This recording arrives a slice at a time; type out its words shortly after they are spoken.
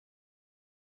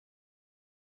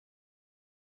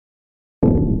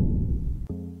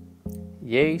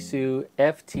Yaesu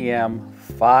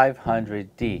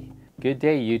FTM500D. Good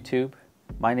day, YouTube.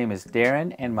 My name is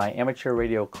Darren and my amateur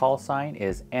radio call sign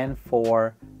is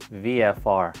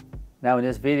N4VFR. Now in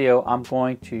this video I'm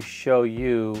going to show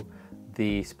you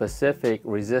the specific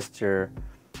resistor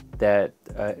that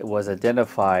was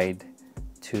identified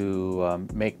to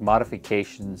make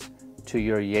modifications to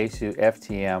your Yaesu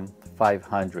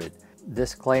FTM500.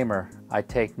 Disclaimer, I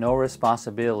take no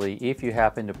responsibility if you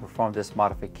happen to perform this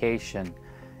modification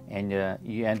and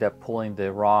you end up pulling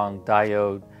the wrong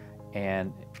diode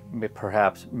and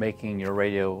perhaps making your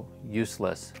radio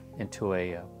useless into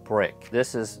a brick.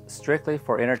 This is strictly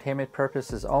for entertainment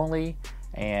purposes only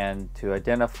and to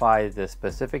identify the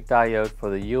specific diode for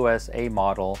the USA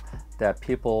model that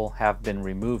people have been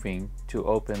removing to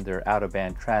open their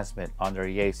out-of-band transmit on their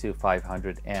Yaesu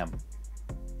 500M.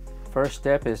 First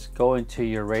step is go into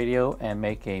your radio and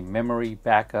make a memory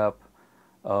backup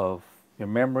of your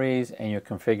memories and your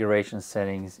configuration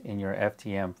settings in your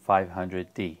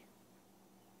FTM500D.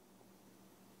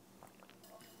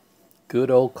 Good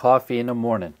old coffee in the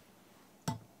morning.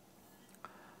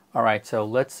 Alright, so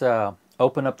let's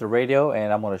open up the radio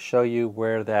and I'm going to show you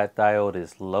where that diode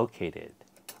is located.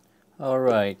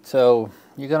 Alright, so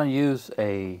you're going to use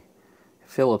a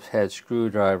Phillips head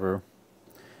screwdriver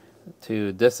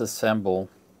to disassemble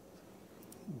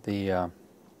the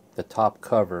top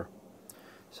cover.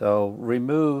 So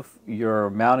remove your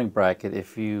mounting bracket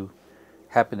if you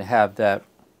happen to have that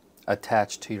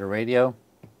attached to your radio,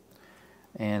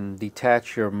 and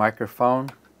detach your microphone.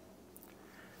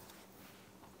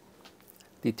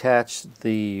 Detach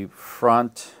the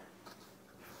front,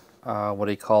 what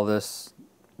do you call this,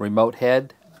 remote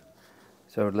head.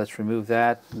 So let's remove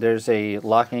that. There's a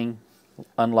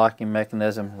unlocking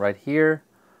mechanism right here.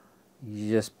 You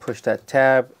just push that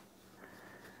tab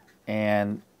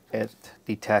and it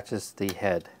detaches the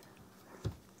head.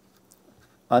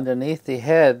 Underneath the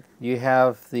head you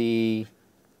have the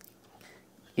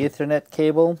Ethernet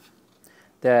cable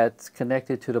that's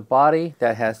connected to the body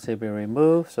that has to be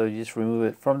removed, so you just remove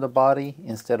it from the body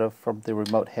instead of from the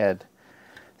remote head.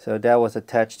 So that was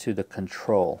attached to the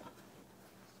control.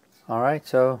 Alright,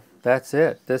 so that's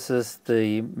it. This is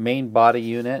the main body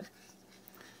unit,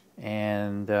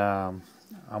 and I'm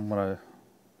going to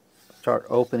start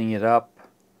opening it up.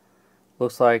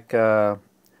 Looks like 1,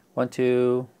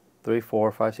 2, 3,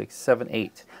 4, 5, 6, 7,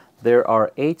 8. There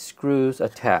are 8 screws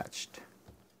attached.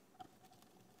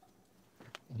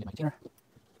 Get my tuner.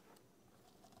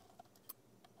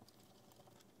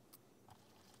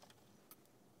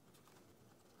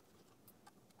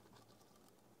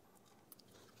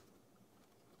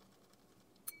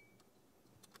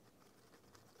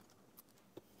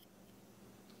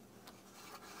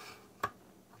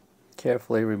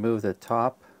 Carefully remove the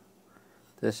top.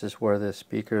 This is where the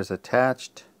speaker is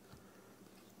attached.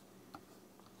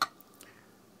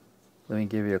 Let me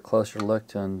give you a closer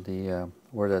look on the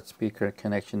where that speaker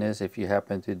connection is if you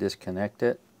happen to disconnect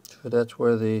it. So that's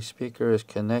where the speaker is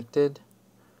connected.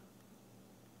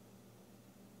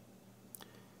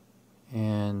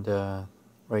 And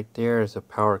right there is a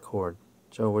power cord.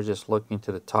 So we're just looking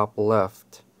to the top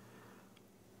left.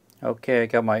 Okay, I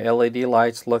got my LED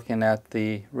lights looking at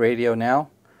the radio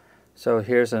now. So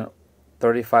here's a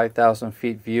 35,000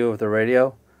 feet view of the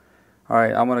radio.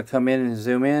 Alright, I'm going to come in and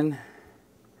zoom in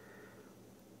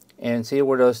and see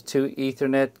where those 2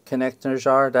 Ethernet connectors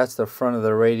are. That's the front of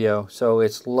the radio. So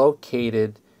it's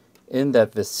located in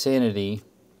that vicinity.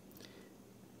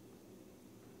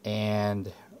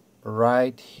 And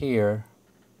right here,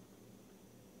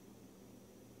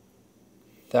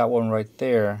 that one right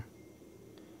there,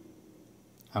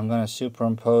 I'm going to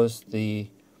superimpose the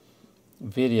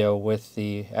video with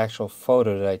the actual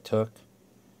photo that I took.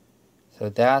 So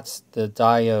that's the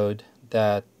diode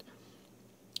that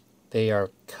they are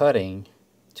cutting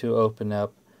to open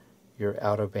up your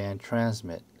out-of-band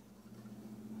transmit.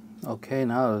 Okay,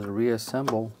 now to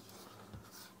reassemble.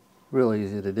 Really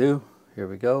easy to do. Here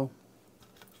we go.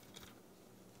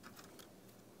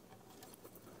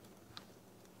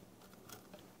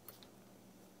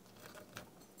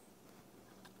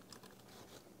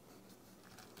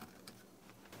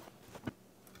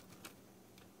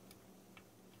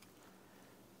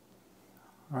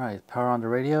 Alright, power on the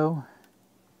radio.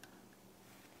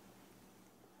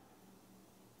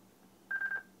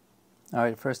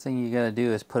 Alright, first thing you gotta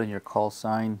do is put in your call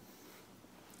sign.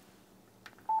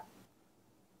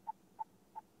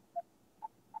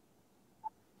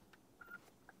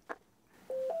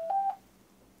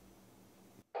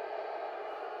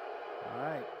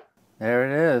 Alright, there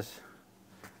it is.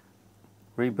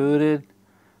 Rebooted.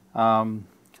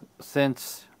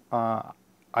 Since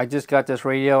I just got this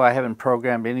radio. I haven't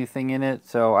programmed anything in it,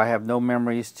 so I have no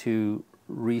memories to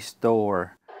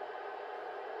restore.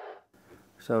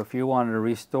 So if you wanted to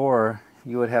restore,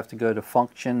 you would have to go to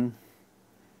Function.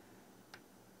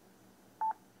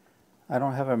 I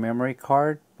don't have a memory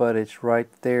card, but it's right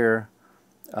there.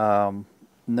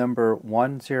 Number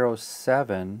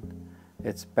 107,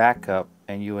 it's backup,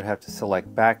 and you would have to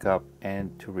select backup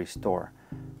and to restore.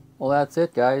 Well, that's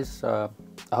it, guys. I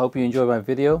hope you enjoyed my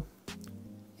video.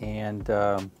 And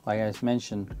like I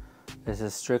mentioned, this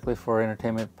is strictly for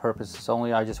entertainment purposes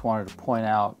only. I just wanted to point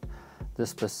out the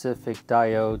specific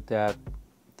diode that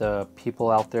the people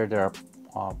out there that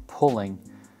are pulling,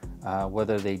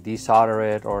 whether they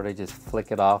desolder it or they just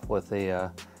flick it off with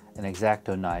an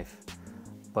X-Acto knife.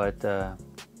 But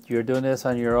you're doing this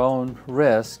on your own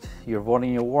risk. You're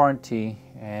voiding your warranty,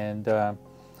 and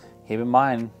keep in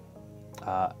mind,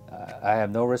 I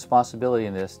have no responsibility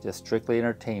in this, just strictly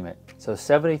entertainment. So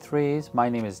 73s, my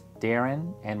name is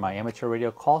Darren, and my amateur radio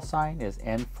call sign is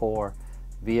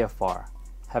N4VFR.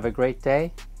 Have a great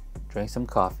day. Drink some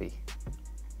coffee.